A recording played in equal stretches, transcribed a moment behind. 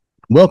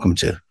Welcome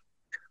to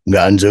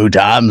Gonzo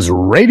Times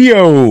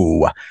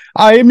Radio.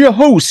 I am your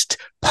host,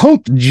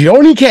 Punk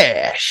Joni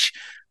Cash.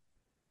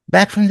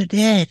 Back from the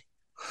dead.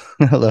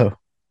 Hello.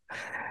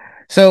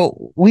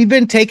 So we've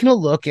been taking a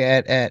look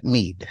at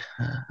Mead.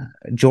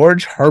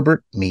 George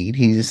Herbert Mead.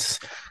 He's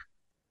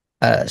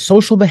a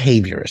social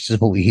behaviorist, is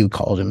what he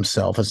called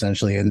himself,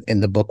 essentially, in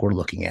the book we're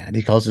looking at.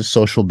 He calls it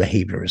social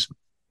behaviorism.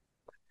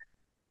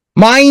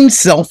 Mind,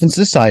 self, and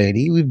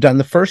society. We've done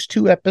the first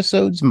two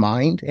episodes,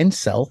 mind and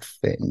self.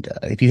 And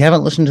if you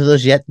haven't listened to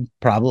those yet,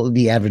 probably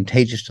be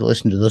advantageous to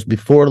listen to those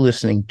before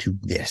listening to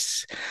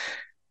this.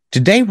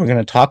 Today, we're going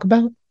to talk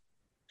about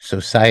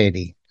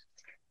society.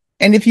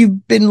 And if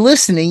you've been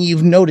listening,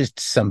 you've noticed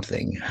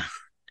something.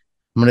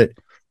 I'm going to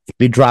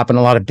be dropping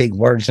a lot of big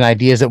words and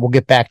ideas that we'll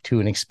get back to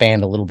and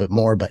expand a little bit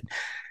more, but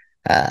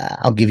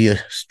I'll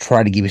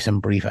try to give you some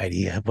brief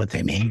idea of what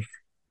they mean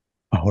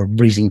while we're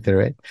breezing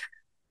through it.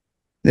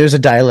 There's a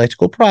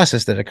dialectical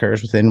process that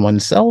occurs within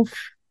oneself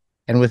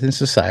and within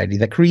society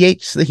that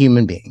creates the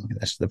human being.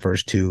 That's the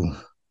first two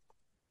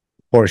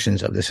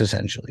portions of this,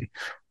 essentially.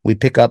 We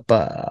pick up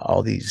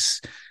all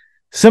these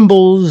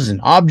symbols and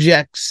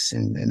objects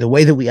and the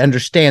way that we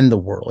understand the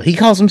world. He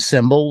calls them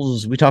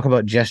symbols. We talk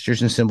about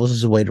gestures and symbols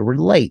as a way to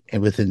relate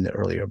within the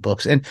earlier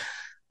books. And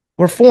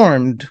we're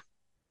formed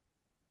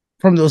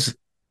from those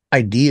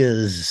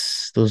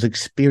ideas, those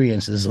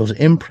experiences, those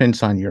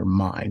imprints on your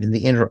mind and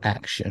the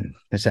interaction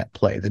that's at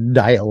play, the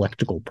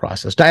dialectical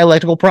process.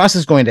 Dialectical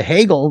process going to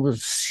Hegel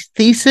was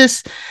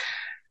thesis,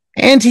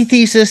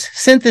 antithesis,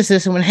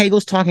 synthesis. And when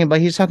Hegel's talking about,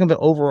 he's talking about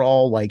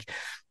overall like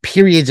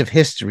periods of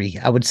history.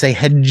 I would say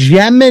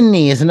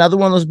hegemony is another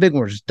one of those big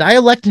words.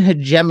 Dialect and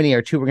hegemony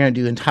are two we're going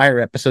to do entire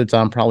episodes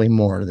on, probably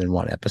more than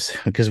one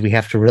episode, because we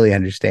have to really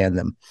understand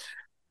them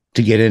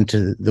to get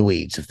into the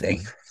weeds of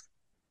things.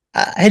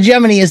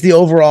 Hegemony is the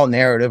overall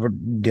narrative or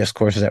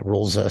discourse that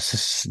rules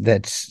us,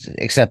 that's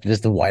accepted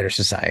as the wider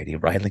society,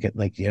 right?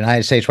 Like the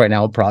United States right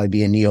now will probably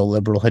be a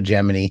neoliberal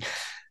hegemony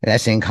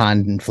that's in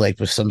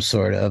conflict with some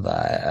sort of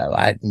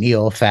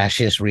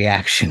neo-fascist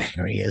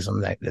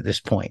reactionaryism at this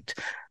point.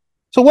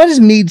 So what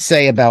does Mead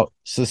say about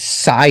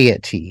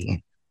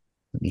society?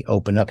 Let me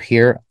open up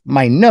here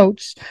my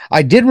notes.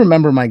 I did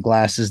remember my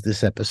glasses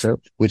this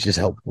episode, which is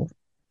helpful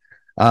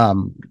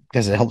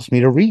because it helps me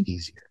to read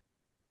easier.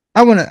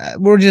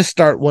 We'll just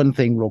start one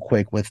thing real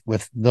quick with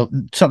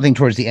something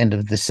towards the end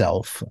of the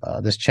self,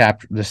 this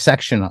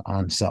section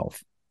on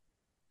self.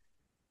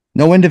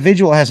 No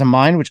individual has a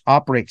mind which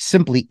operates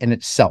simply in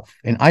itself,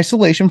 in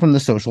isolation from the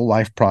social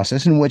life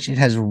process in which it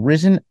has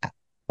risen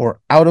or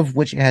out of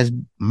which it has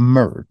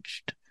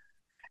merged,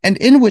 and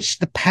in which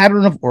the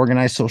pattern of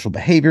organized social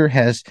behavior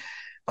has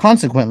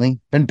consequently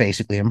been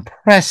basically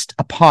impressed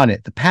upon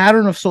it. The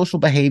pattern of social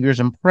behavior is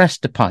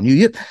impressed upon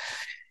you.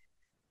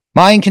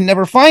 Mind can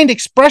never find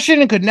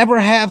expression and could never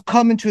have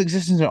come into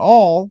existence at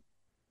all,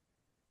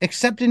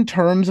 except in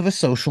terms of a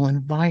social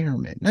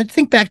environment. Now,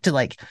 think back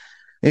to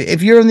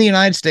if you're in the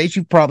United States,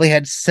 you've probably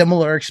had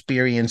similar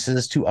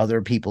experiences to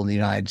other people in the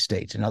United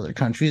States. In other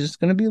countries, it's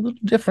going to be a little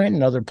different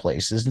in other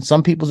places. And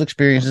some people's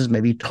experiences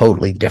may be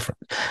totally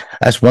different.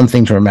 That's one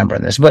thing to remember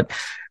in this. But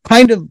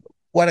kind of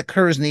what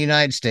occurs in the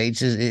United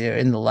States is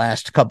in the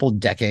last couple of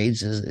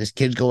decades is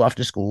kids go off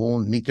to school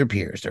and meet their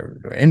peers. They're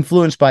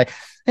influenced by,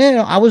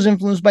 I was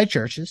influenced by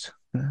churches,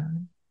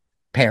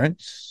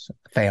 parents,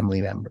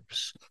 family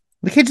members,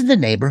 the kids in the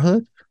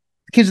neighborhood,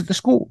 the kids at the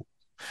school,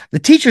 the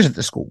teachers at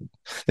the school,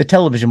 the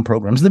television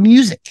programs, the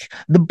music,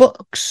 the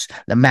books,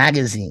 the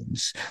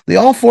magazines. They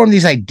all form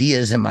these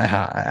ideas in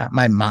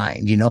my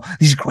mind,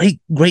 these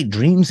great, great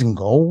dreams and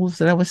goals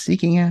that I was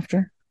seeking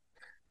after.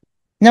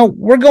 Now,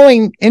 we're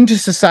going into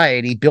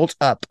society built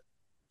up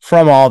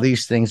from all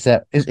these things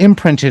that is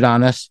imprinted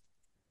on us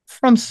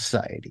from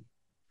society.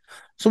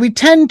 So we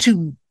tend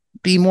to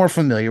be more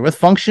familiar with,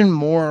 function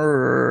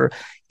more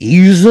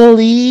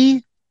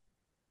easily,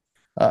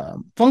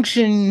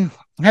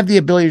 have the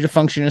ability to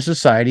function in a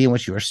society in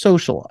which you are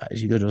socialized.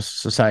 You go to a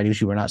society in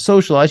which you are not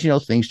socialized,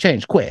 things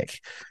change quick.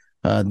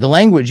 The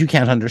language you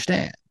can't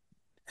understand.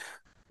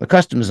 The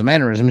customs, the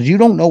mannerisms, you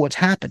don't know what's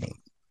happening.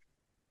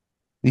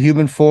 The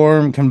human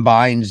form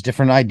combines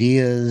different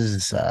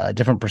ideas,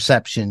 different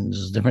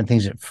perceptions, different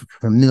things that you're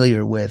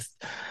familiar with.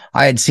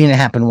 I had seen it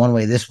happen one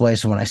way, this way.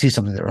 So when I see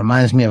something that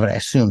reminds me of it, I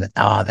assume that,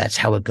 that's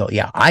how it goes.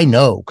 Yeah, I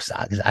know because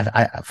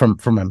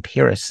from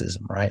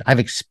empiricism, right? I've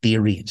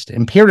experienced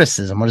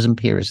empiricism. What is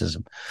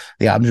empiricism?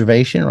 The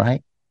observation,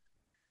 right?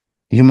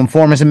 The human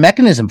form is a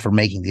mechanism for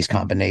making these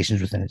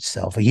combinations within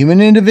itself. A human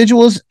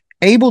individual is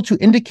able to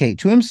indicate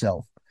to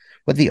himself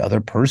what the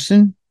other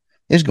person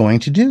is going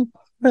to do,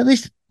 or at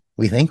least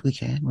we think we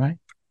can, right?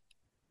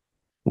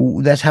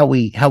 That's how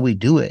we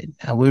do it,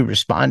 how we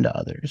respond to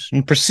others.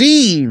 You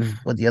perceive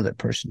what the other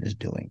person is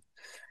doing.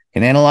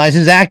 Can analyze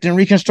his act and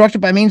reconstruct it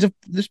by means of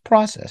this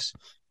process.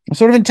 A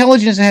sort of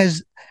intelligence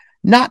has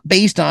not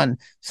based on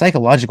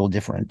psychological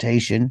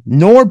differentiation,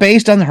 nor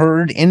based on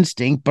herd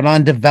instinct, but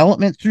on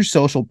development through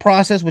social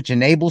process, which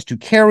enables to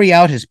carry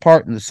out his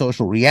part in the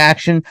social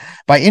reaction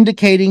by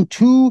indicating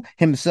to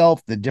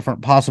himself the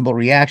different possible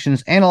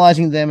reactions,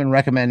 analyzing them, and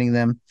recommending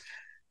them.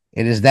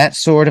 It is that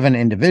sort of an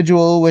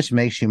individual which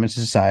makes human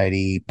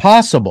society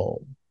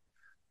possible.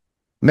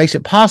 Makes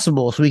it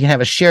possible so we can have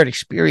a shared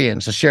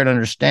experience, a shared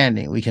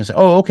understanding. We can say,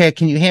 oh, okay,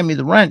 can you hand me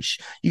the wrench?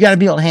 You got to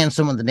be able to hand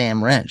someone the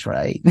damn wrench,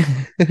 right?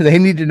 They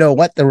need to know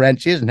what the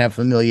wrench is and have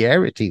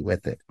familiarity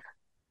with it.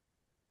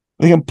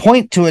 We can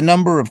point to a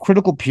number of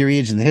critical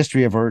periods in the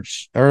history of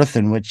Earth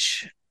in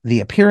which the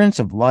appearance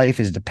of life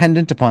is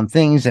dependent upon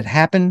things that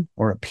happen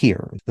or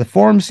appear. The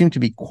forms seem to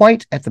be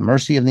quite at the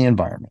mercy of the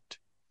environment.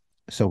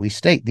 So we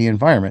state the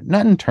environment,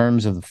 not in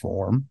terms of the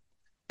form,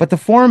 but the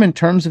form in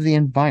terms of the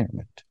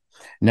environment.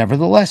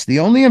 Nevertheless, the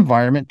only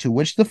environment to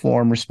which the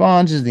form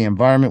responds is the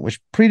environment which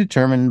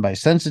predetermined by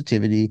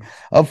sensitivity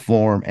of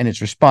form and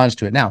its response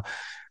to it. Now,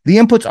 the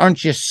inputs aren't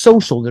just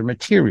social, they're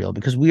material,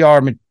 because we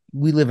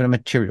live in a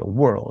material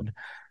world.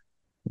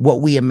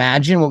 What we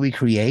imagine, what we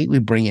create, we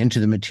bring into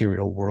the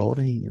material world.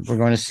 We're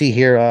going to see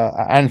here,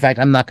 in fact,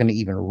 I'm not going to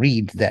even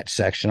read that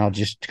section. I'll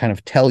just kind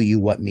of tell you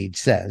what Mead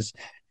says.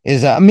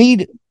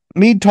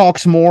 Mead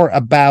talks more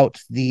about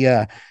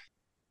the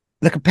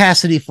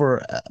capacity for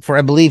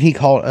I believe he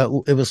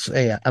called it was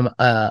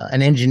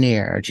an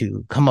engineer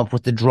to come up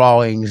with the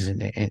drawings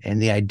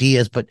and the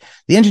ideas, but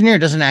the engineer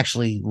doesn't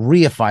actually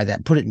reify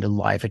that, put it into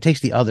life. It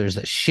takes the others,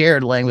 that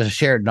shared language, a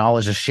shared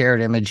knowledge, a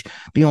shared image,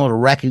 being able to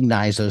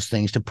recognize those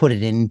things, to put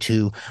it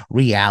into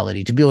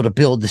reality, to be able to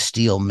build the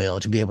steel mill,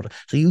 to be able to.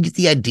 So you get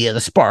the idea, the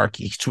spark,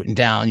 it's written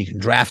down, you can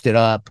draft it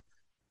up.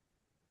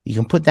 You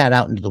can put that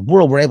out into the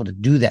world. We're able to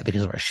do that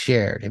because of our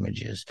shared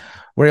images.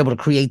 We're able to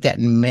create that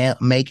and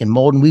make and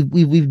mold, and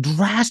we've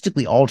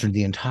drastically altered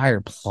the entire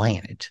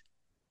planet.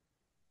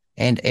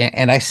 And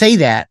I say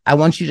that I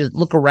want you to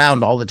look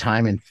around all the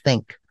time and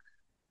think,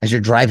 as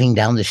you're driving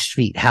down the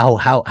street,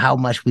 how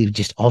much we've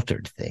just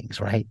altered things,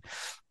 right?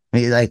 I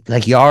mean,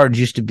 like yards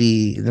used to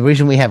be, the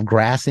reason we have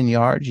grass in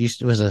yards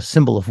was a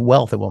symbol of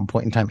wealth at one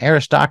point in time.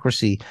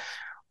 Aristocracy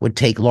would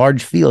take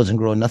large fields and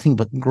grow nothing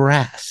but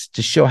grass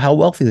to show how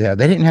wealthy they are.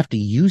 They didn't have to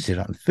use it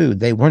on food.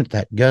 They weren't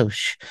that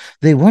gauche.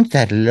 They weren't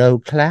that low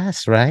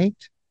class, right?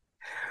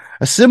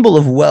 A symbol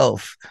of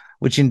wealth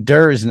which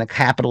endures in a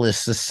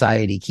capitalist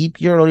society. Keep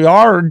your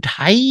yard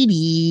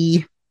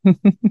tidy.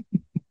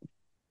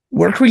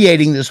 We're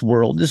creating this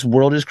world. This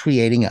world is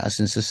creating us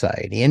in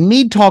society. And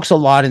Mead talks a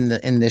lot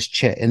in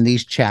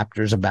these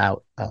chapters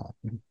about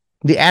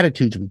the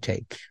attitudes we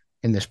take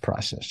in this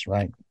process,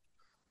 right?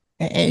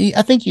 And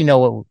I think you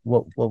know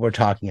what we're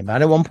talking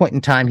about. At one point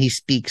in time, he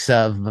speaks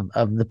of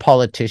the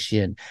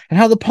politician and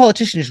how the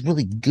politician is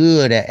really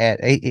good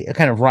at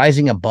kind of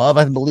rising above,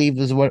 I believe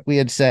is what we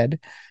had said.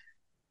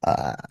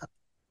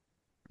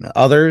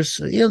 Others,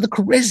 the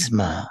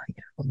charisma,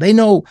 they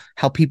know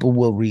how people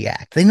will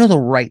react. They know the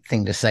right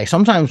thing to say.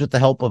 Sometimes with the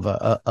help of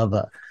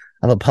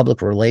a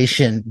public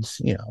relations,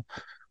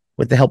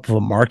 with the help of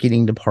a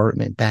marketing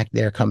department back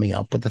there coming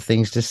up with the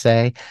things to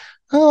say.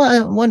 Oh, I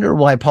wonder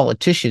why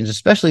politicians,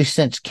 especially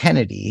since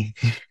Kennedy,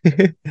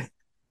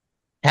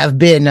 have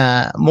been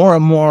more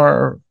and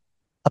more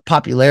a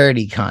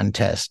popularity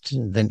contest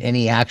than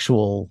any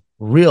actual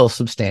real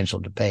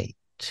substantial debate.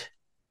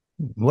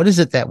 What is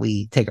it that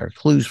we take our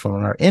clues from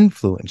and are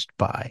influenced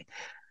by?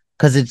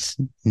 Because it's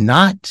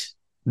not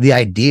the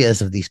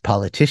ideas of these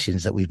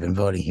politicians that we've been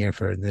voting here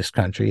for in this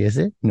country, is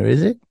it? Or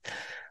is it?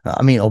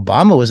 I mean,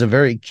 Obama was a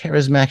very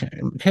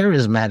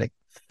charismatic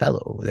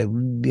fellow. It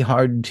would be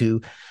hard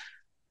to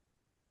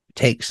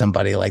take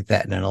somebody like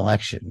that in an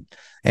election.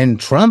 And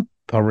Trump,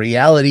 a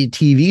reality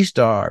TV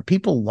star,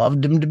 people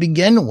loved him to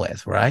begin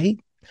with, right?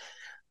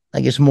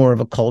 Like it's more of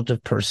a cult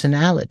of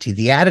personality,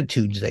 the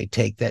attitudes they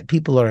take that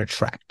people are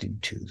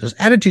attracted to. Those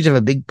attitudes have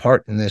a big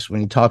part in this when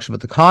he talks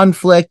about the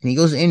conflict, and he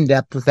goes in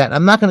depth with that.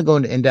 I'm not going to go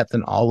into in depth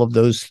in all of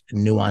those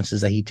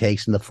nuances that he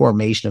takes in the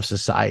formation of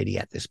society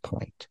at this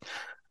point.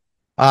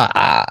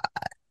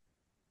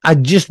 I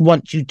just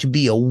want you to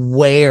be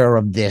aware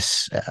of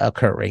this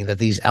occurring, that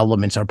these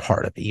elements are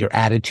part of it, your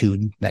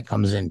attitude that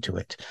comes into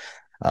it.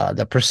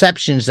 The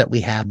perceptions that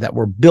we have that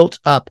were built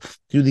up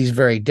through these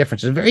very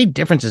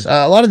differences.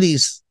 A lot of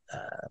these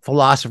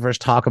philosophers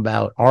talk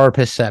about our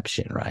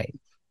perception, right?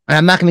 And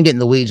I'm not going to get in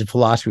the weeds of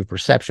philosophy of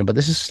perception, but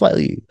this is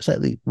slightly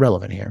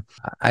relevant here.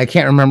 I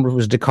can't remember if it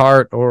was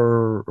Descartes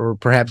or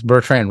perhaps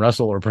Bertrand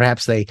Russell, or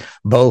perhaps they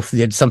both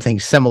did something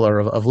similar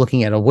of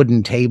looking at a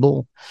wooden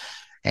table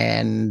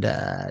and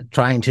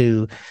trying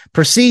to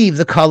perceive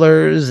the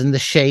colors and the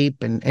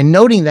shape, and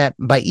noting that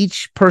by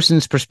each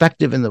person's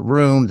perspective in the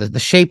room, the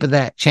shape of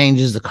that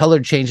changes, the color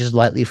changes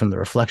slightly from the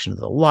reflection of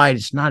the light.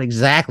 It's not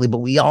exactly, but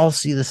we all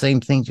see the same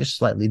thing just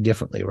slightly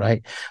differently,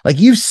 right? Like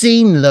you've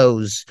seen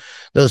those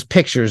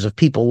pictures of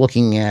people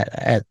looking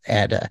at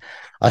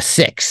a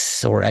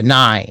 6 or a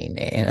 9,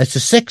 and it's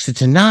a 6,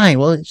 it's a 9.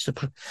 Well,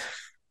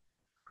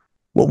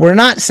 what we're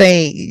not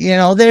saying,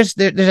 there's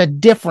a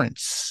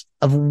difference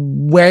of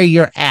where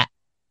you're at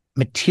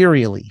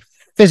materially,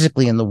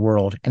 physically in the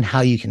world, and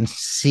how you can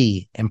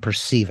see and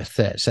perceive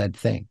said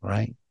thing,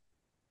 right?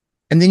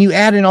 And then you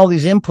add in all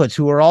these inputs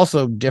who are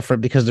also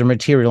different because their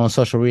material and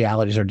social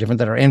realities are different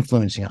that are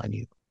influencing on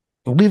you.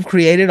 We've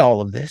created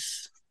all of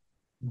this.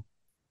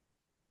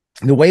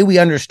 The way we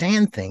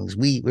understand things,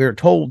 we're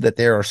told that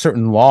there are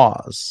certain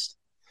laws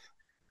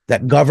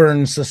that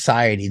govern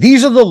society.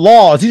 These are the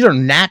laws. These are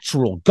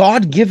natural,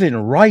 God-given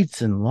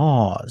rights and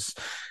laws.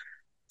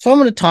 So I'm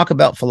going to talk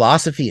about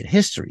philosophy and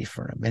history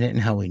for a minute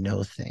and how we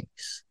know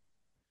things.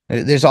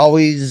 There's I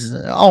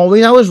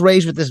was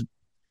raised with this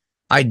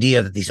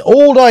idea that these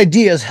old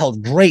ideas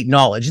held great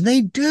knowledge, and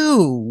they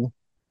do.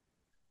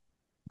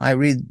 I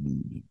read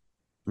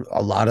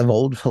a lot of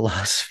old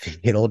philosophy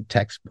and old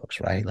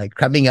textbooks, right? Like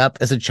coming up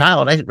as a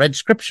child, I read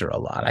scripture a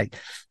lot.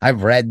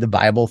 I've read the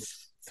Bible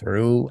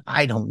through,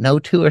 I don't know,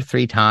 2 or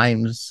 3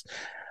 times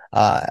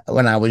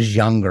when I was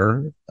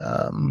younger.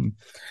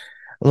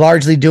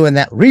 Largely doing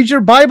that, read your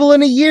Bible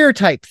in a year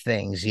type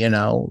things, you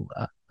know.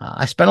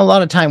 I spent a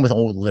lot of time with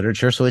old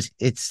literature, so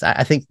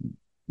I think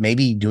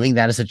maybe doing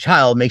that as a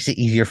child makes it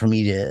easier for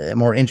me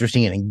more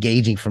interesting and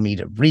engaging for me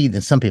to read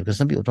than some people, because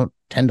some people don't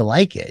tend to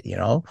like it, you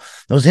know.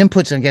 Those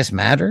inputs, I guess,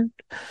 matter.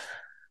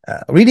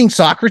 Reading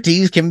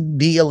Socrates can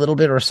be a little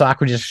bit, or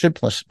Socrates, should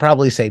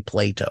probably say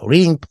Plato.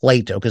 Reading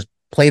Plato, because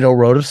Plato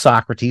wrote of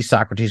Socrates.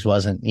 Socrates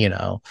wasn't, you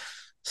know,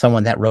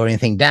 someone that wrote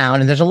anything down.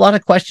 And there's a lot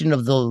of question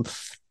of the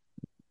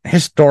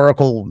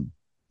historical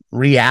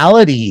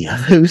reality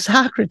of who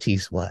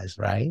Socrates was,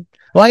 right?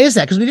 Why is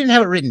that? Because we didn't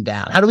have it written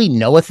down. How do we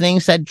know a thing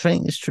said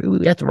thing is true?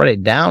 We have to write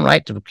it down,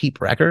 right, to keep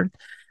record.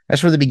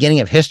 That's where the beginning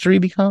of history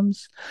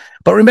becomes.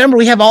 But remember,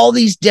 we have all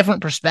these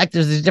different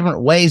perspectives, these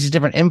different ways, these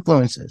different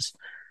influences.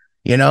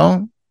 You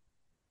know,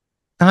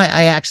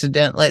 I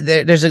accidentally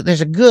there's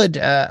a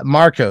good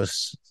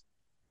Marcos,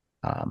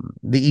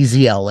 the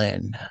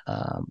EZLN,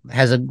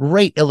 has a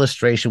great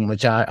illustration,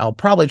 which I'll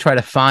probably try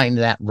to find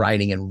that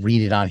writing and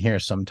read it on here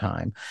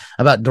sometime,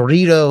 about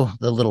Dorito,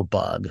 the little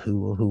bug,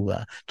 who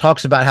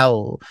talks about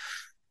how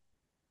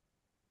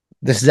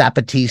this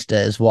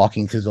Zapatista is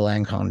walking through the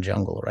Lancome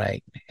jungle,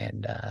 right?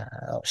 And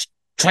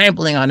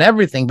trampling on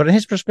everything. But in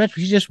his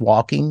perspective, he's just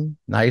walking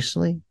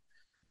nicely.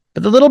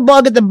 But the little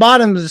bug at the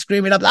bottom is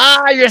screaming up,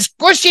 you're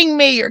squishing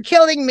me, you're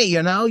killing me,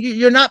 you know,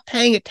 you're not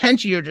paying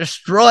attention, you're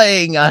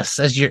destroying us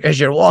as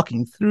you're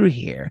walking through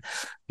here.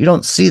 You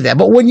don't see that.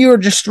 But when you're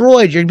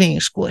destroyed, you're being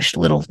squished,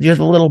 you're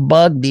the little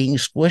bug being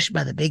squished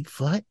by the big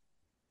foot.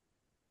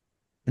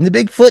 And the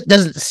big foot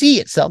doesn't see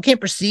itself, can't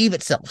perceive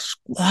itself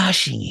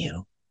squashing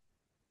you.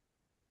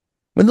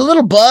 When the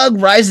little bug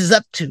rises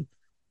up to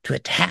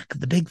attack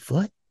the big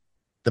foot,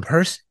 the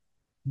person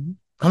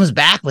comes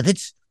back with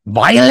its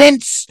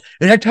violence.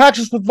 It attacks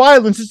us with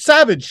violence. It's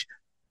savage.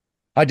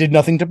 I did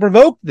nothing to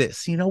provoke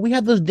this. You know, we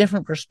have those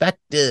different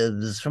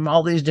perspectives from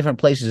all these different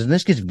places, and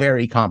this gets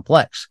very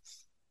complex.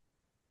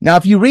 Now,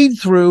 if you read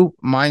through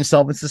Mind,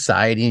 Self, and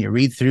Society, and you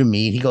read through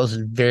Mead, he goes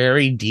in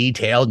very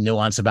detailed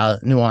nuances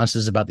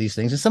about these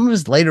things. And some of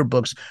his later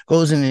books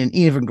goes in an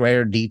even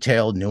greater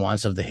detailed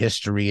nuance of the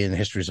history and the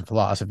histories of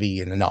philosophy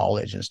and the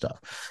knowledge and stuff.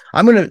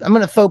 I'm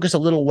gonna focus a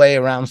little way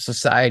around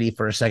society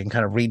for a second,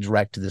 kind of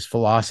redirect to this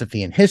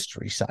philosophy and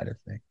history side of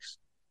things,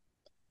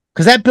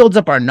 because that builds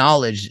up our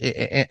knowledge,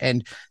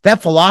 and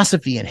that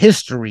philosophy and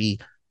history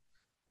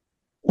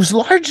was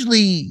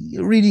largely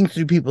reading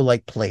through people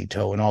like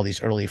Plato and all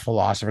these early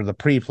philosophers, the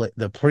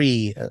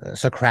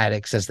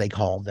pre-Socratics, as they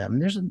call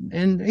them.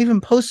 And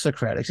even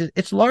post-Socratics.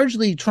 It's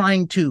largely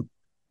trying to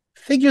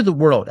figure the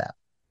world out,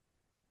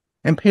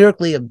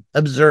 empirically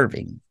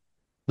observing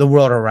the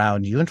world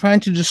around you and trying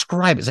to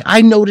describe it.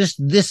 I noticed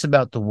this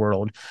about the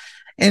world.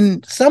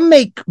 And some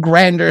make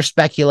grander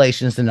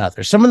speculations than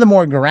others. Some of the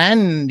more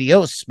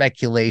grandiose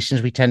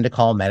speculations we tend to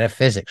call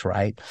metaphysics,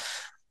 right?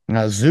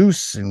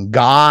 Zeus and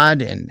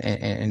God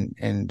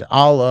and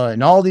Allah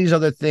and all these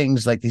other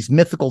things, like these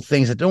mythical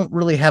things that don't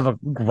really have a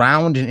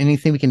ground in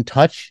anything we can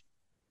touch,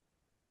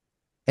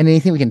 and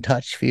anything we can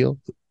touch, feel,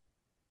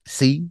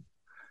 see.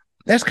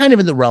 That's kind of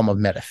in the realm of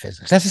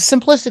metaphysics. That's a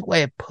simplistic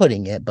way of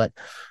putting it, but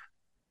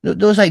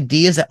those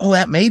ideas that,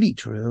 that may be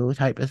true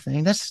type of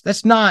thing,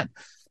 that's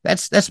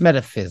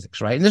metaphysics,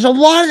 right? And there's a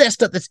lot of that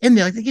stuff that's in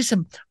there. Like, they get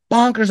some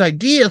bonkers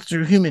ideas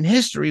through human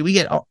history. We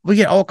get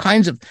all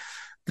kinds of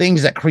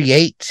things that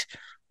create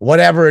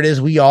whatever it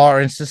is we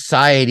are in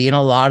society, and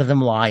a lot of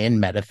them lie in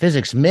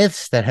metaphysics,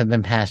 myths that have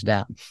been passed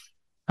down.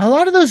 A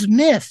lot of those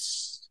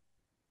myths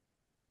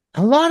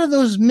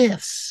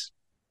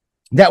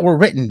that were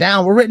written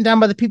down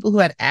by the people who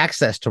had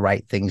access to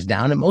write things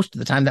down, and most of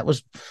the time that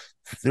was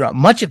throughout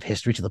much of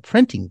history to the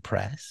printing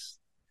press.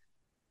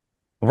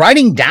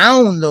 Writing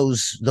down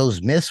those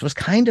myths was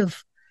kind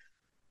of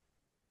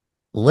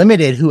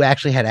limited who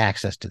actually had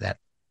access to that.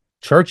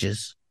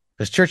 Churches.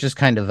 Because the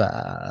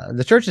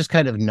church is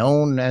kind of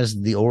known as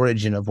the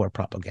origin of where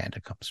propaganda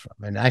comes from.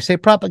 And I say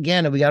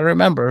propaganda, we got to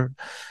remember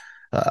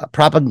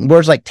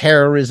words like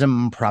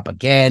terrorism,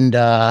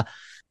 propaganda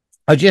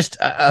are just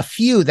a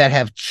few that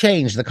have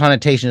changed. The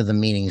connotation of the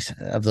meanings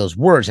of those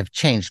words have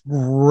changed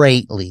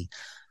greatly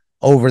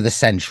over the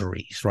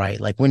centuries, right?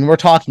 Like when we're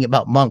talking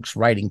about monks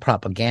writing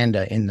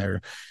propaganda in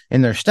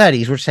their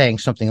studies, we're saying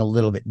something a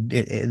little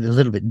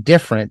bit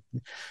different.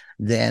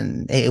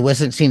 Then it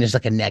wasn't seen as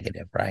like a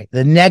negative, right?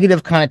 The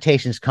negative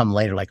connotations come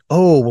later, like,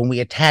 oh, when we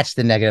attach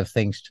the negative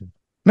things to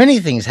many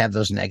things have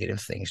those negative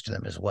things to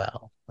them as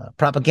well.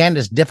 Propaganda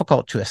is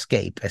difficult to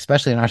escape,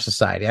 especially in our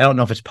society. I don't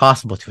know if it's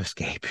possible to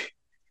escape.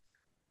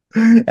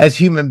 As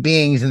human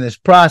beings in this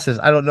process,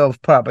 I don't know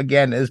if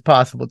propaganda is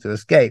possible to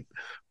escape.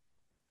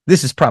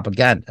 This is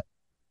propaganda.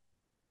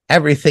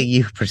 Everything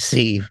you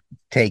perceive,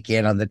 take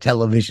in on the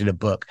television, a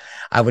book,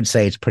 I would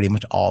say it's pretty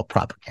much all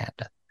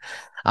propaganda.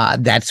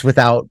 That's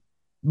without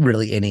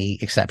really any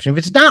exception. If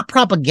it's not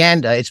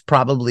propaganda, it's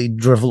probably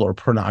drivel or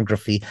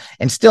pornography.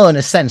 And still, in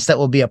a sense, that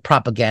will be a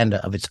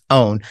propaganda of its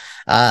own,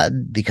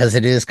 because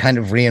it is kind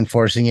of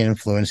reinforcing and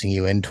influencing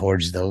you in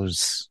towards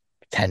those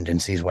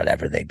tendencies,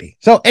 whatever they be.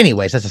 So,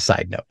 anyways, that's a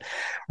side note.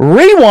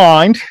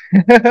 Rewind.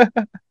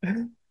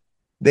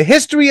 The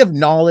history of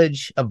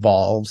knowledge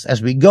evolves.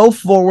 As we go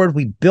forward,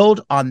 we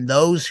build on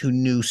those who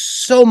knew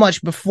so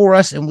much before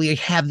us, and we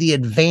have the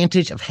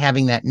advantage of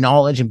having that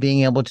knowledge and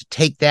being able to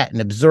take that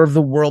and observe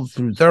the world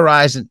through their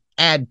eyes and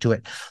add to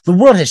it. The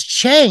world has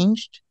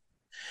changed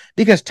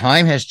because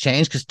time has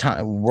changed, because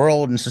the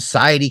world and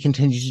society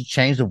continues to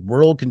change. The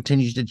world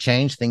continues to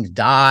change. Things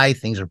die.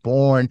 Things are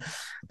born.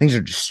 Things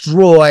are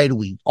destroyed.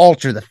 We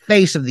alter the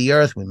face of the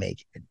earth. We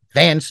make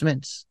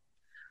advancements.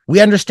 We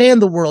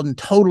understand the world in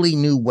totally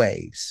new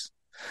ways.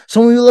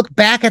 So when we look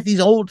back at these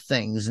old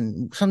things,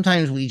 and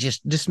sometimes we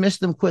just dismiss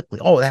them quickly.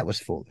 Oh, that was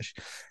foolish.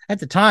 At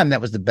the time,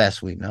 that was the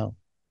best we know.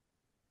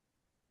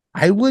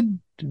 I would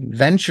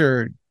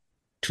venture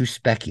to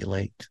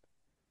speculate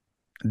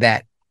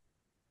that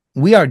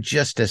we are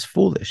just as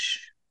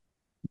foolish,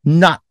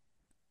 not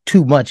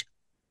too much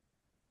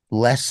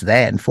less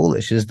than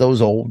foolish as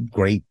those old,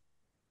 great,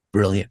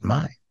 brilliant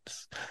minds.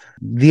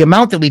 The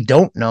amount that we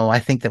don't know, I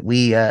think that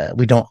we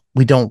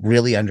don't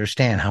really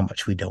understand how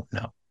much we don't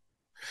know.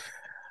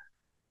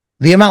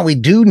 The amount we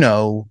do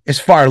know is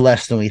far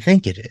less than we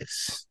think it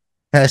is.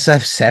 As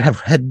I've said,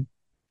 I've read.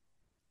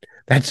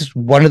 That's just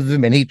one of the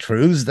many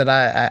truths that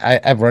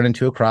I've run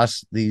into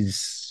across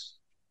these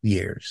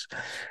years.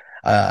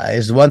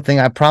 Is one thing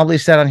I probably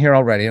said on here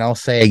already, and I'll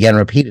say again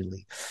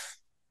repeatedly.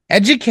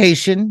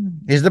 Education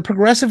is the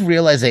progressive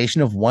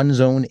realization of one's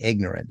own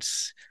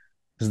ignorance.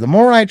 Because the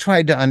more I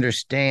tried to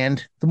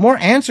understand, the more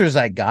answers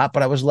I got,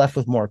 but I was left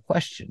with more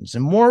questions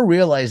and more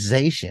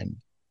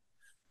realization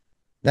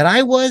that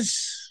I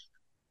was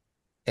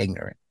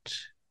ignorant.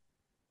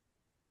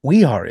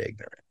 We are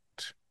ignorant.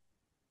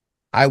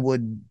 I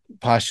would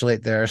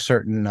postulate there are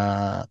certain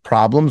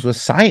problems with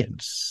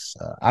science.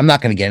 I'm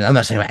not saying I'm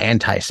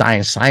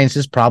anti-science. Science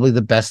is probably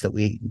the best that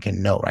we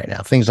can know right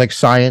now. Things like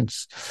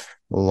science,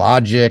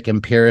 logic,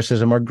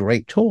 empiricism are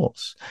great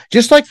tools,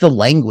 just like the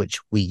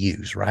language we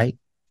use, right?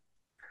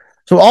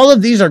 So all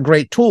of these are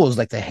great tools,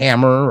 like the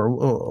hammer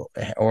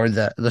or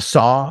the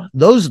saw.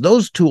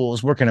 Those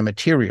tools work in a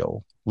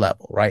material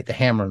level, right? The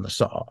hammer and the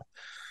saw.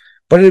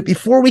 But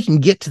before we can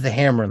get to the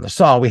hammer and the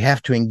saw, we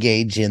have to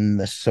engage in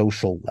the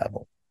social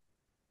level.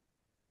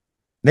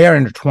 They are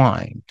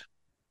intertwined.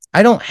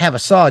 I don't have a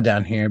saw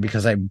down here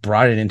because I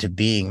brought it into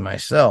being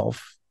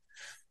myself.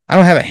 I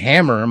don't have a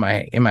hammer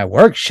in my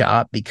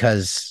workshop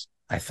because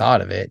I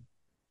thought of it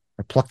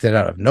or plucked it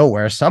out of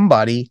nowhere.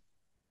 Somebody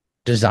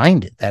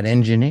designed it, that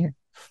engineer,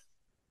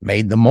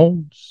 made the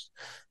molds,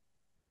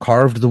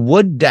 carved the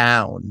wood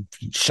down,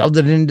 shoved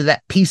it into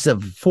that piece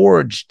of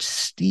forged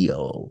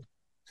steel,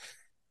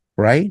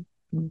 right?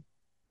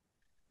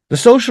 The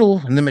social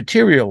and the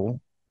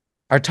material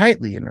are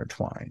tightly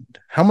intertwined.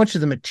 How much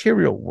of the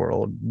material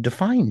world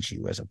defines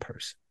you as a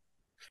person?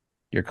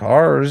 Your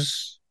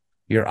cars,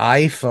 your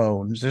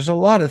iPhones, there's a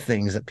lot of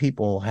things that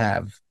people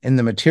have in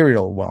the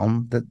material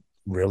realm that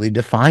really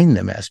define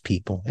them as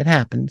people. It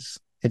happens.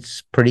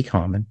 It's pretty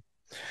common.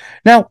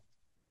 Now,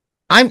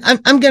 I'm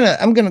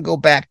gonna go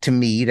back to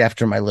Mead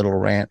after my little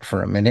rant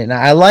for a minute, and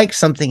I like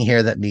something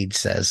here that Mead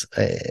says.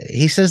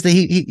 He says that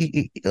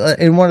he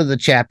in one of the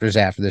chapters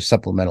after the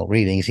supplemental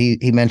readings, he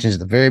mentions at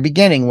the very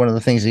beginning, one of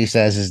the things that he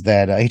says is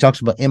that he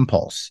talks about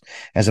impulse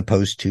as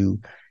opposed to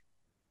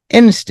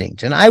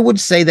instinct. And I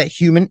would say that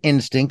human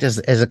instinct as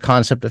a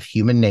concept of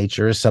human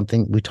nature is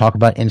something we talk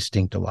about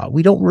instinct a lot.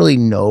 We don't really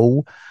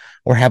know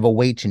or have a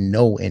way to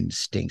know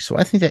instinct. So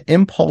I think that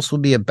impulse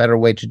would be a better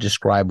way to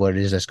describe what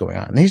it is that's going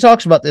on. And he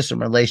talks about this in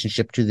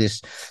relationship to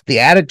the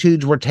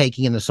attitudes we're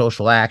taking in the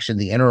social action,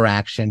 the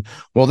interaction.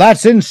 Well,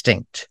 that's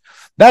instinct.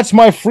 That's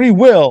my free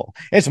will.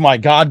 It's my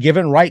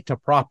God-given right to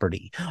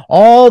property.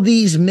 All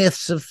these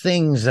myths of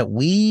things that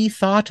we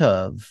thought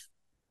of,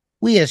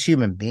 we as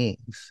human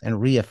beings, and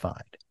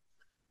reified.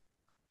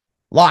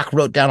 Locke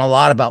wrote down a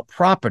lot about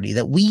property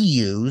that we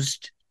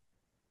used.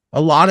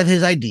 A lot of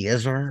his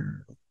ideas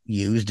are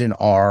used in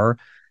our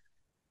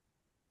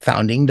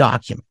founding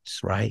documents,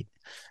 right?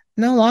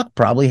 Now, Locke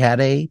probably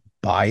had a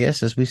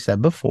bias, as we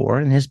said before,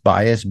 and his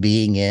bias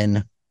being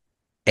in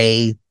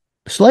a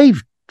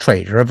slave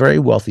trader, a very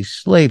wealthy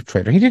slave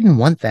trader. He didn't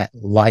want that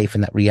life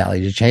and that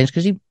reality to change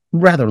because he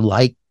rather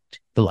liked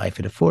the life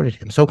it afforded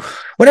him. So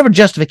whatever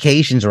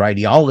justifications or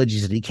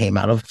ideologies that he came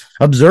out of,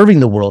 observing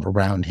the world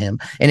around him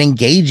and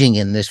engaging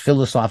in this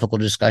philosophical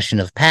discussion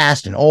of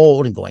past and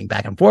old and going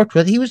back and forth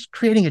with, he was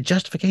creating a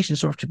justification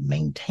sort of to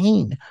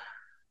maintain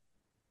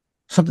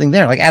something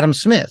there. Like Adam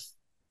Smith.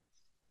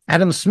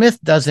 Adam Smith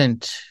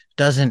doesn't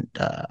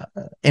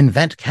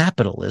invent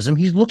capitalism.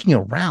 He's looking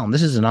around.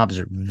 This is an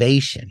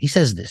observation. He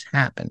says this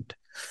happened.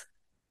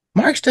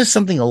 Marx does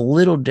something a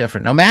little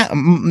different.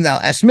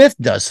 Now, Smith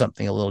does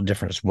something a little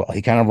different as well.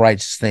 He kind of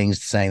writes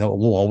things saying, oh,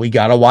 well, we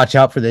got to watch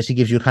out for this. He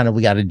gives you kind of,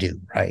 we got to do,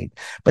 right?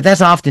 But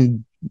that's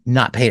often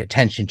not paid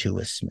attention to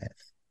with Smith.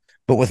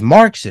 But with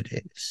Marx, it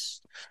is.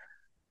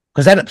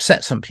 Because that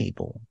upset some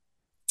people.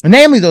 And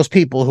namely, those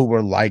people who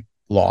were like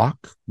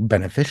Locke,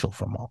 beneficial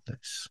from all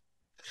this.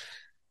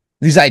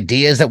 These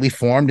ideas that we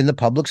formed in the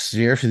public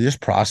sphere through this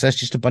process,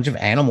 just a bunch of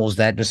animals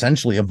that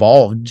essentially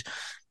evolved,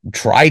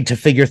 tried to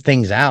figure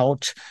things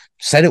out,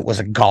 said it was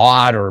a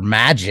god or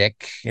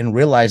magic, and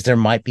realized there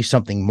might be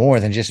something more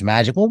than just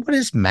magic. Well, what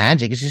is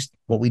magic? It's just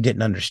what we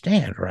didn't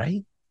understand,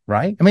 right?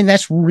 Right? I mean,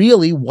 that's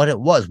really what it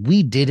was.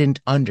 We didn't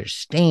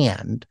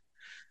understand.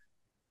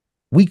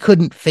 We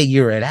couldn't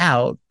figure it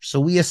out, so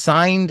we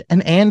assigned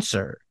an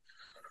answer.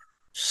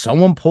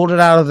 Someone pulled it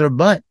out of their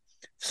butt.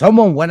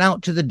 Someone went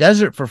out to the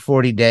desert for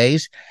 40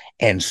 days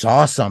and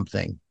saw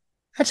something.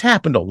 That's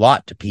happened a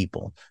lot to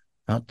people.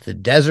 Out to the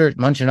desert,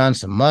 munching on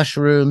some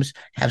mushrooms,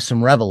 have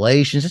some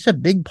revelations. It's a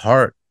big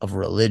part of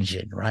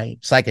religion,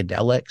 right?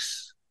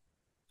 Psychedelics,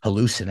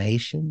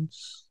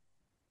 hallucinations.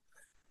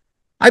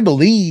 I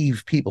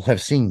believe people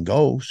have seen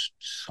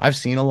ghosts. I've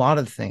seen a lot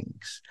of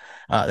things.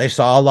 They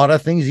saw a lot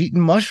of things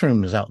eating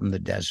mushrooms out in the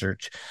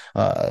desert,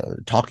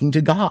 talking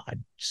to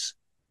gods.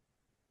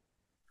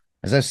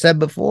 As I've said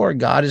before,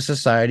 God is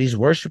society's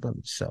worship of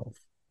itself.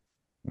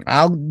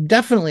 I'll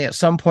definitely at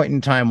some point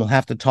in time, we'll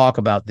have to talk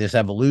about this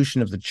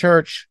evolution of the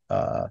church,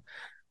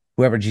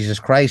 whoever Jesus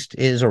Christ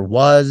is or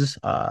was,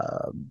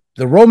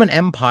 the Roman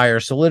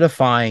Empire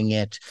solidifying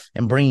it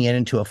and bringing it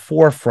into a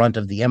forefront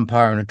of the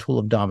empire and a tool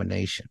of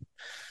domination.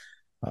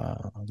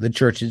 The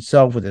church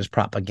itself with its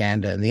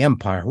propaganda and the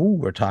empire. Ooh,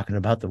 we're talking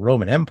about the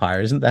Roman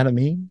Empire. Isn't that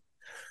amazing?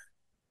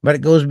 But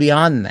it goes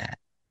beyond that.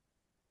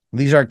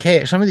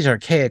 Some of these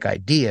archaic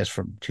ideas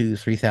from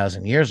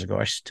 2,000-3,000 years ago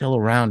are still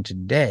around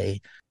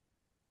today.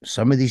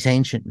 Some of these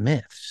ancient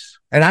myths.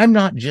 And I'm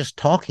not just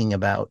talking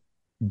about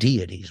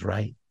deities,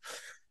 right?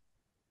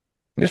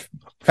 It's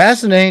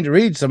fascinating to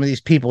read some of these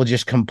people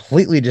just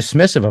completely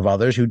dismissive of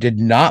others who did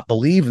not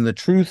believe in the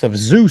truth of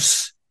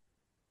Zeus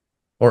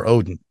or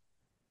Odin,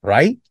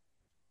 right?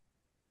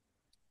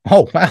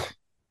 Oh, wow.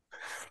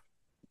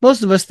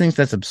 Most of us think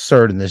that's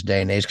absurd in this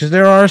day and age because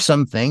there are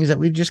some things that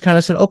we've just kind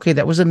of said, okay,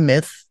 that was a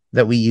myth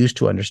that we use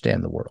to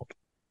understand the world.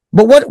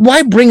 But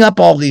why bring up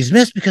all these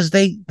myths? Because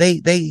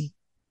they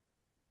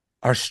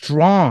are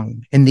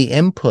strong in the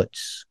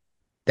inputs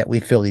that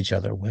we fill each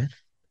other with,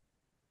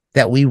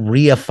 that we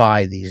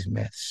reify these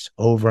myths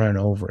over and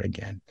over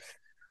again.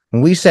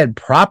 When we said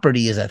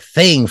property is a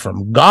thing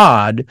from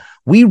God,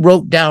 we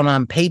wrote down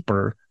on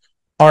paper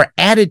our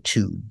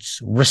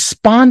attitudes,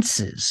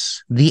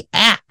 responses, the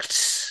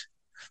acts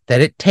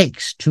that it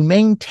takes to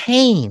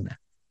maintain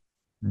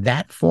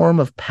that form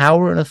of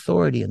power and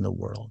authority in the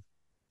world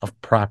of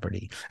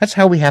property. That's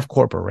how we have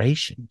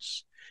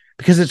corporations,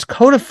 because it's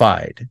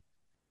codified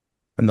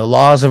in the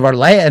laws of our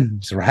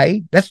lands,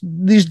 right? That's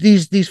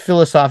these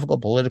philosophical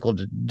political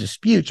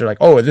disputes are like,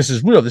 oh, this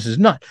is real, this is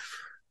not.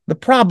 The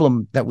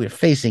problem that we're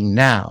facing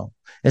now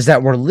is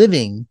that we're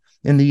living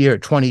in the year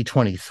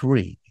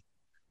 2023,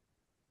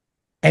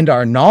 and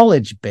our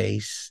knowledge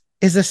base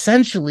is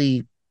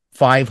essentially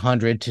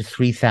 500 to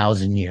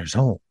 3,000 years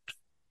old.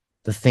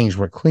 The things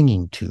we're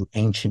clinging to,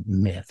 ancient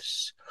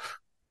myths.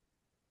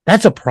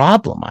 That's a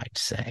problem, I'd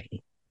say.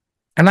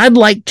 And I'd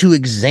like to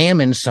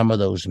examine some of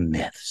those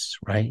myths,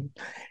 right?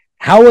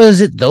 How is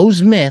it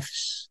those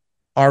myths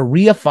are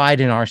reified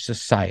in our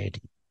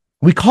society?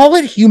 We call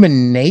it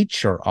human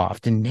nature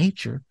often.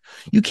 Nature.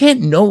 You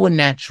can't know a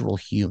natural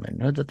human.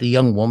 You know, that the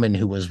young woman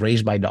who was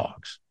raised by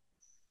dogs.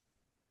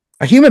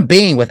 A human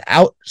being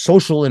without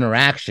social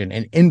interaction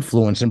and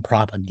influence and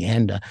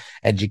propaganda,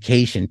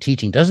 education,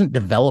 teaching doesn't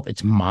develop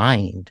its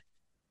mind.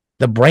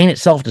 The brain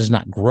itself does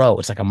not grow.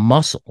 It's like a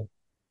muscle,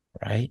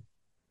 right?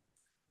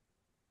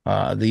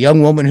 The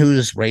young woman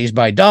who's raised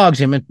by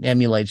dogs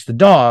emulates the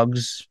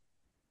dogs.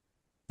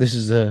 This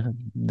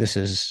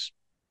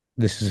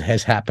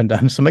has happened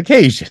on some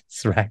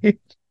occasions, right?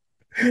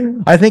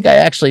 I think I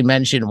actually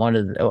mentioned one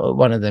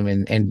of them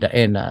in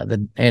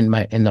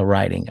the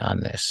writing on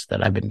this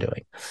that I've been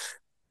doing.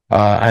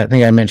 I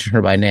think I mentioned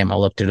her by name. I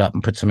looked it up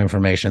and put some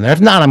information there.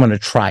 If not, I'm going to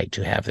try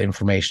to have the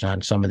information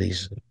on some of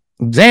these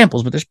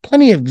examples, but there's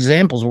plenty of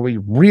examples where we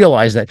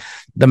realize that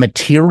the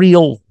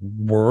material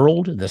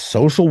world, the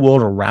social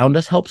world around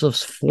us helps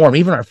us form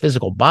even our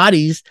physical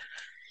bodies.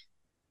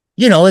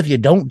 You know, if you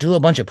don't do a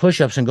bunch of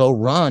push-ups and go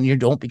run, you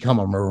don't become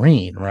a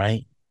Marine,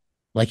 right?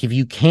 Like if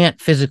you can't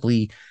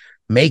physically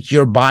make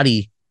your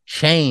body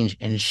change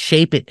and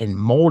shape it and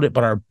mold it,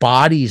 but our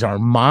bodies, our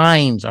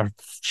minds are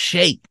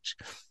shaped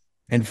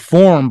and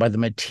formed by the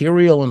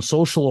material and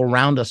social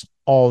around us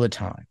all the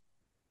time.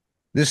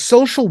 This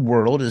social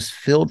world is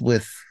filled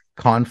with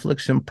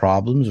conflicts and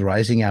problems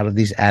rising out of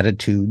these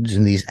attitudes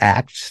and these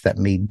acts that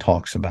Mead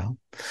talks about.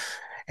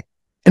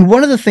 And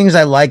one of the things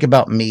I like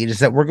about Mead is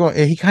that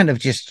he kind of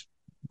just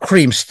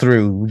creams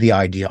through the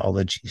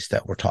ideologies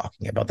that we're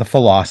talking about, the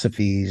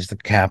philosophies, the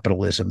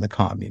capitalism, the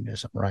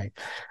communism, right?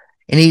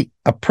 And he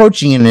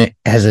approaching it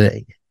as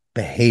a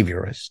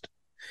behaviorist.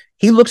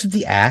 He looks at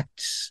the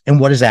acts and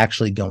what is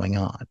actually going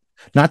on,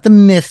 not the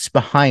myths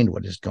behind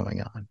what is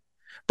going on.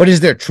 But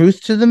is there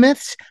truth to the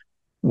myths?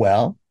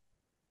 Well,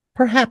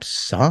 perhaps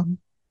some.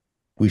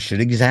 We should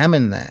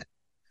examine that.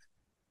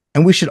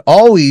 And we should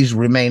always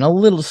remain a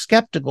little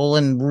skeptical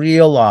and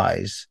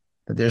realize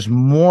that there's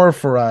more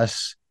for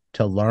us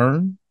to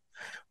learn,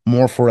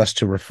 more for us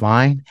to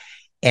refine,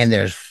 and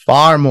there's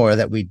far more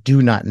that we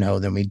do not know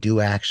than we do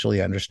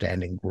actually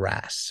understand and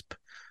grasp.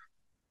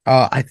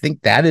 I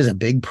think that is a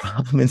big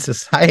problem in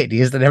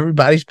society, is that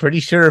everybody's pretty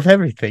sure of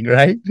everything,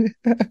 right?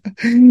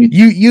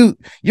 You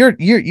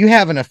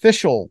have an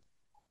official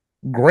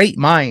great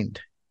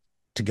mind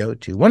to go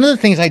to. One of the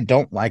things I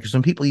don't like is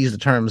when people use the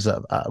terms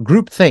of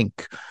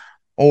groupthink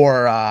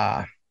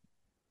or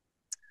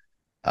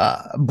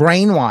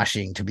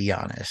brainwashing, to be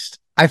honest.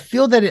 I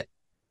feel that it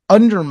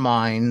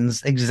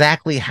undermines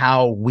exactly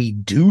how we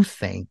do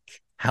think,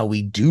 how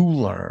we do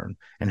learn,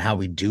 and how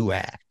we do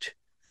act.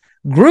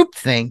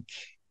 Groupthink,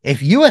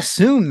 if you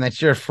assume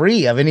that you're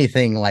free of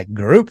anything like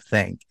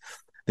groupthink,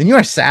 then you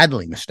are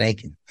sadly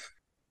mistaken.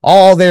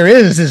 All there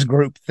is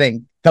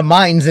groupthink. The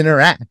minds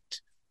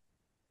interact.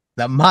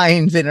 The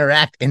minds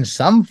interact in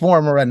some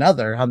form or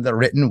another on the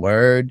written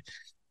word,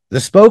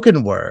 the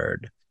spoken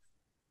word,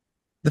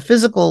 the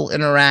physical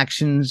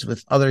interactions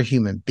with other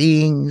human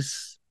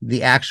beings,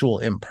 the actual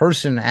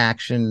in-person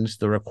actions,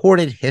 the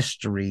recorded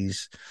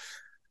histories,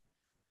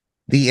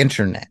 the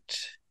internet,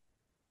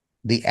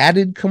 the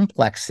added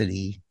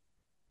complexity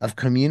of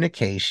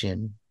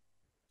communication,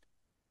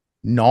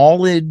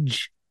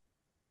 knowledge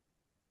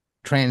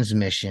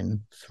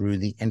transmission through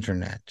the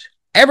internet.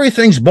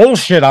 Everything's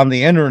bullshit on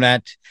the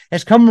internet.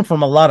 It's coming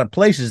from a lot of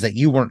places that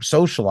you weren't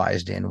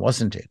socialized in,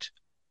 wasn't it?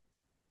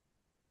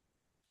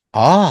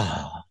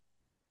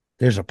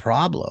 There's a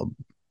problem.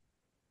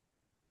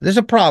 There's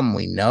a problem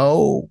we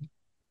know.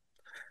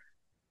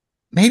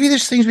 Maybe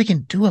there's things we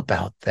can do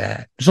about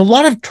that. There's a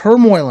lot of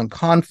turmoil and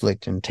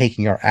conflict in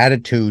taking our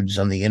attitudes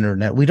on the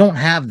internet. We don't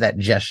have that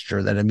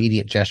gesture, that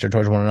immediate gesture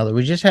towards one another.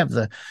 We just have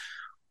the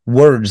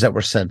words that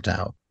were sent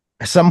out.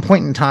 At some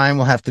point in time,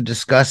 we'll have to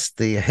discuss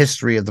the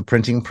history of the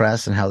printing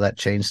press and how that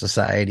changed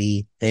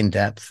society in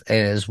depth,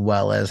 as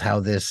well as how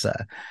this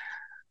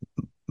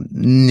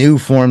new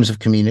forms of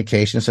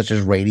communication, such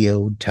as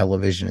radio,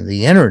 television, and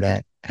the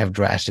internet, have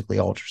drastically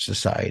altered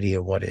society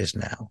and what is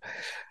now.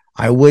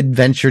 I would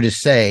venture to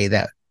say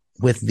that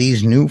with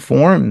these new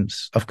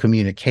forms of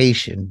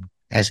communication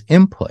as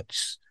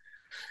inputs,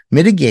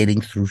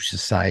 mitigating through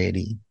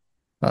society,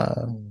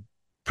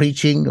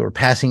 preaching or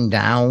passing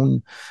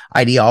down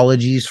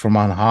ideologies from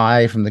on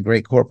high, from the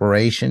great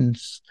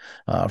corporations,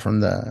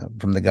 from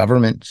the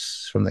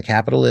governments, from the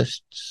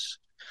capitalists,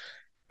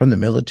 from the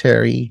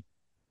military,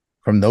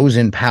 from those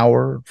in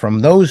power, from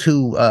those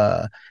who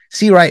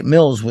C. Wright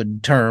Mills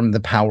would term the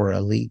power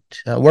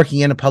elite. Working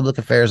in a public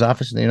affairs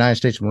office in the United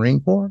States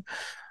Marine Corps,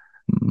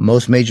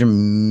 most major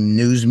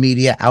news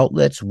media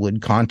outlets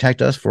would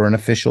contact us for an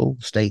official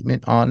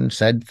statement on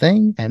said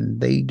thing, and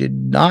they did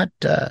not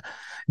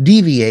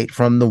deviate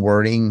from the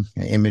wording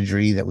and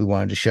imagery that we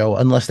wanted to show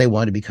unless they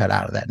wanted to be cut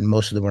out of that. And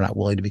most of them were not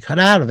willing to be cut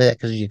out of it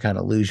because you kind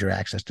of lose your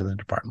access to the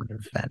Department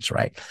of Defense,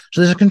 right?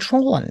 So there's a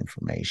control on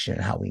information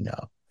and how we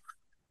know.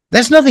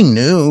 That's nothing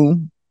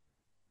new,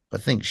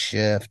 but things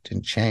shift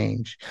and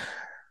change.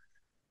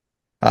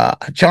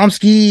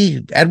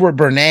 Chomsky, Edward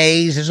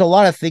Bernays, there's a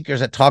lot of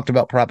thinkers that talked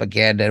about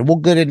propaganda, and we'll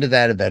get into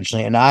that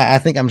eventually. And I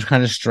think I'm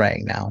kind of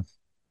straying now.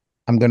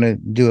 I'm going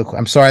to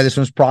I'm sorry, this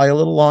one's probably a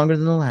little longer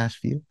than the last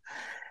few.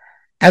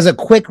 As a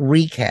quick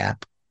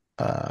recap,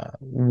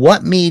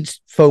 what Mead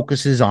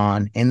focuses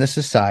on in the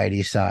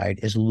society side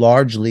is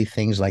largely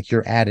things like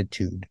your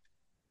attitude,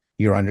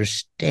 your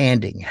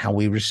understanding, how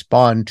we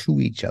respond to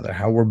each other,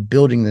 how we're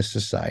building this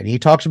society. He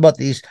talks about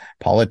these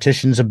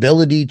politicians'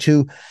 ability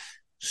to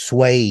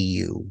sway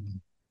you,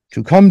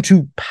 to come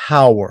to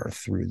power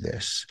through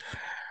this.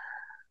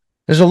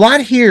 There's a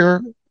lot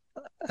here,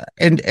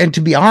 and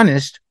to be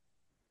honest,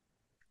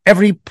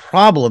 every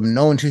problem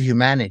known to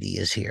humanity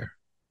is here.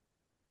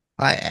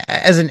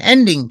 As an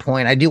ending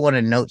point, I do want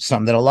to note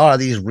some that a lot of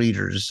these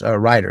writers,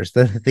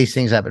 these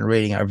things I've been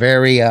reading are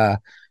very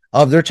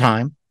of their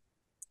time.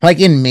 Like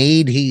in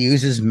Mead, he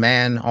uses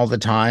man all the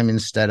time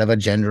instead of a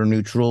gender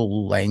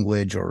neutral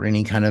language or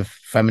any kind of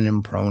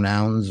feminine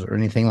pronouns or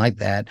anything like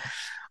that.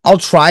 I'll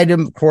try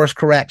to course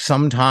correct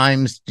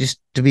sometimes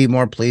just to be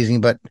more pleasing,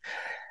 but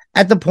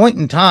at the point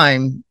in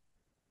time,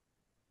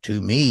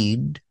 to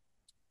Mead,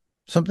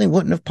 something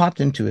wouldn't have popped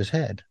into his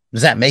head.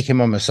 Does that make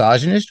him a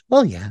misogynist?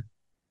 Well, yeah,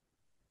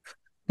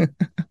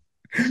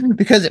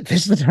 because it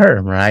fits the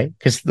term, right?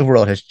 Because the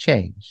world has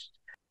changed.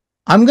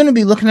 I'm going to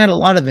be looking at a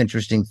lot of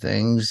interesting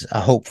things,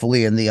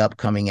 hopefully, in the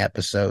upcoming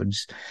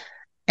episodes.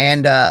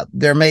 And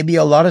there may be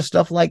a lot of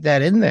stuff like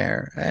that in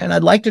there. And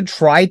I'd like to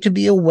try to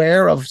be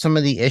aware of some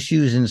of the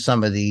issues in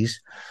some of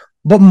these,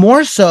 but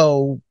more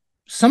so,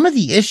 some of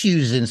the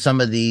issues in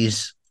some of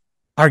these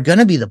are going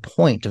to be the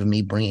point of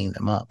me bringing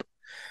them up.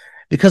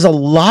 Because a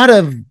lot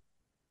of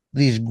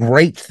these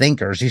great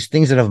thinkers, these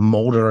things that have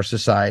molded our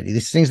society,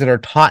 these things that are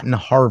taught in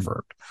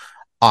Harvard,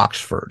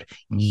 Oxford,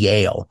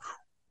 Yale,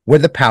 where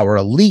the power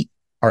elite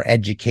are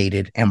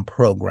educated and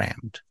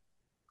programmed,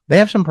 they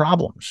have some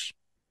problems.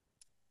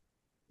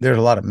 There's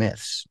a lot of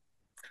myths.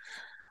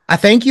 I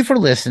thank you for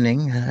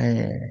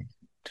listening.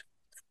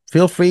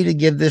 Feel free to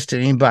give this to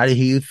anybody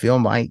who you feel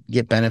might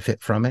get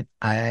benefit from it.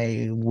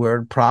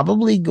 We're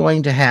probably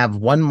going to have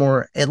one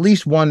more, at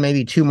least one,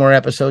 maybe two more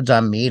episodes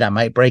on Mead. I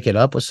might break it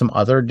up with some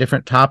other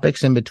different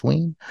topics in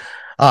between.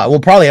 We'll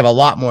probably have a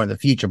lot more in the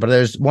future, but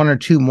there's one or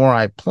two more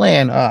I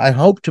plan. I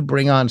hope to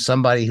bring on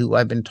somebody who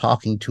I've been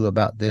talking to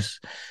about this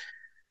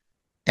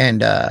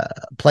and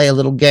play a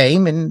little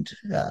game and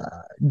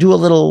do a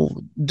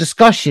little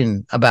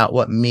discussion about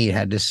what Mead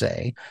had to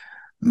say.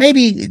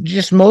 Maybe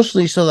just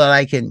mostly so that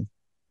I can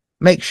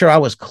make sure I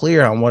was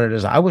clear on what it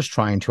is I was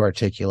trying to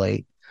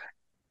articulate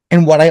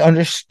and what I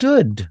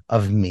understood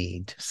of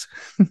Mead.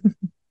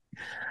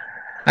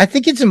 I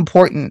think it's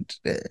important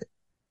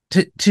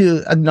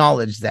to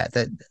acknowledge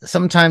that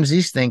sometimes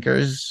these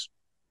thinkers,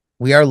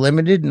 we are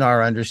limited in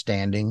our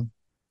understanding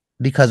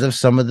because of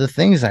some of the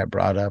things I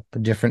brought up: a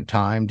different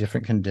time,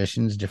 different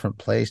conditions, different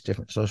place,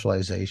 different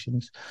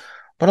socializations.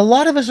 But a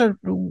lot of us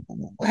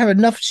have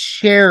enough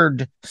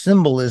shared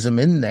symbolism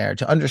in there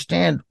to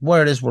understand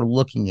what it is we're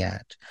looking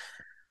at,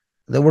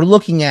 that we're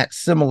looking at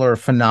similar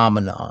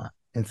phenomena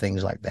and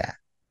things like that.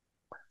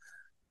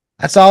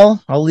 That's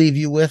all I'll leave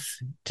you with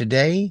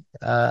today,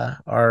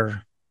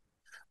 or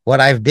what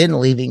I've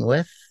been leaving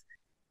with: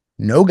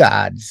 no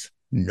gods,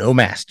 no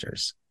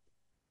masters.